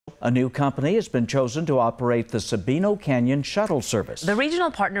A new company has been chosen to operate the Sabino Canyon shuttle service. The Regional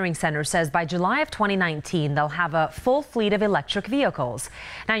Partnering Center says by July of 2019, they'll have a full fleet of electric vehicles.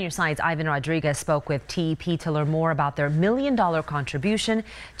 9 News Side's Ivan Rodriguez spoke with TEP to learn more about their $1 million contribution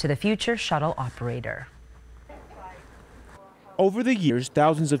to the future shuttle operator. Over the years,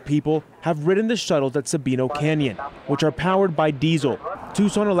 thousands of people have ridden the shuttles at Sabino Canyon, which are powered by diesel.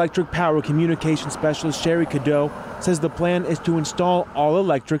 Tucson Electric Power Communication Specialist Sherry Cadeau says the plan is to install all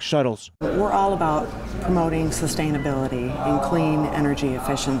electric shuttles. We're all about promoting sustainability and clean energy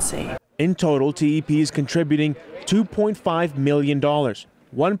efficiency. In total, TEP is contributing $2.5 million.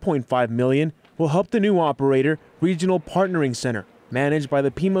 $1.5 million will help the new operator, Regional Partnering Center, managed by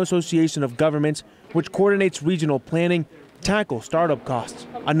the Pima Association of Governments, which coordinates regional planning, tackle startup costs.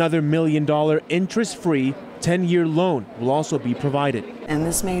 Another $1 million interest-free 10-year loan will also be provided. And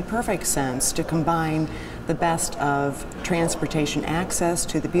this made perfect sense to combine the best of transportation access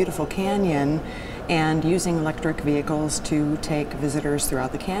to the beautiful canyon and using electric vehicles to take visitors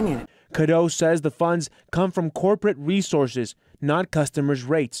throughout the canyon. Cadeau says the funds come from corporate resources, not customers'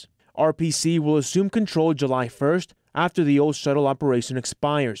 rates. RPC will assume control July 1st after the old shuttle operation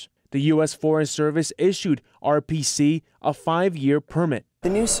expires. The U.S. Forest Service issued RPC a 5-year permit. The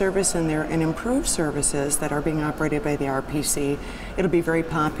new service and improved services that are being operated by the RPC, it'll be very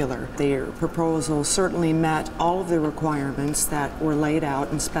popular. Their proposal certainly met all of the requirements that were laid out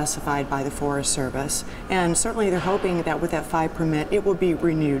and specified by the Forest Service. And certainly they're hoping that with that 5 permit, it will be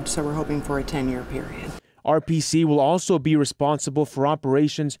renewed. So we're hoping for a 10-year period. RPC will also be responsible for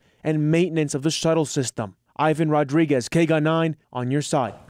operations and maintenance of the shuttle system. Ivan Rodriguez, KGUN 9, on your side.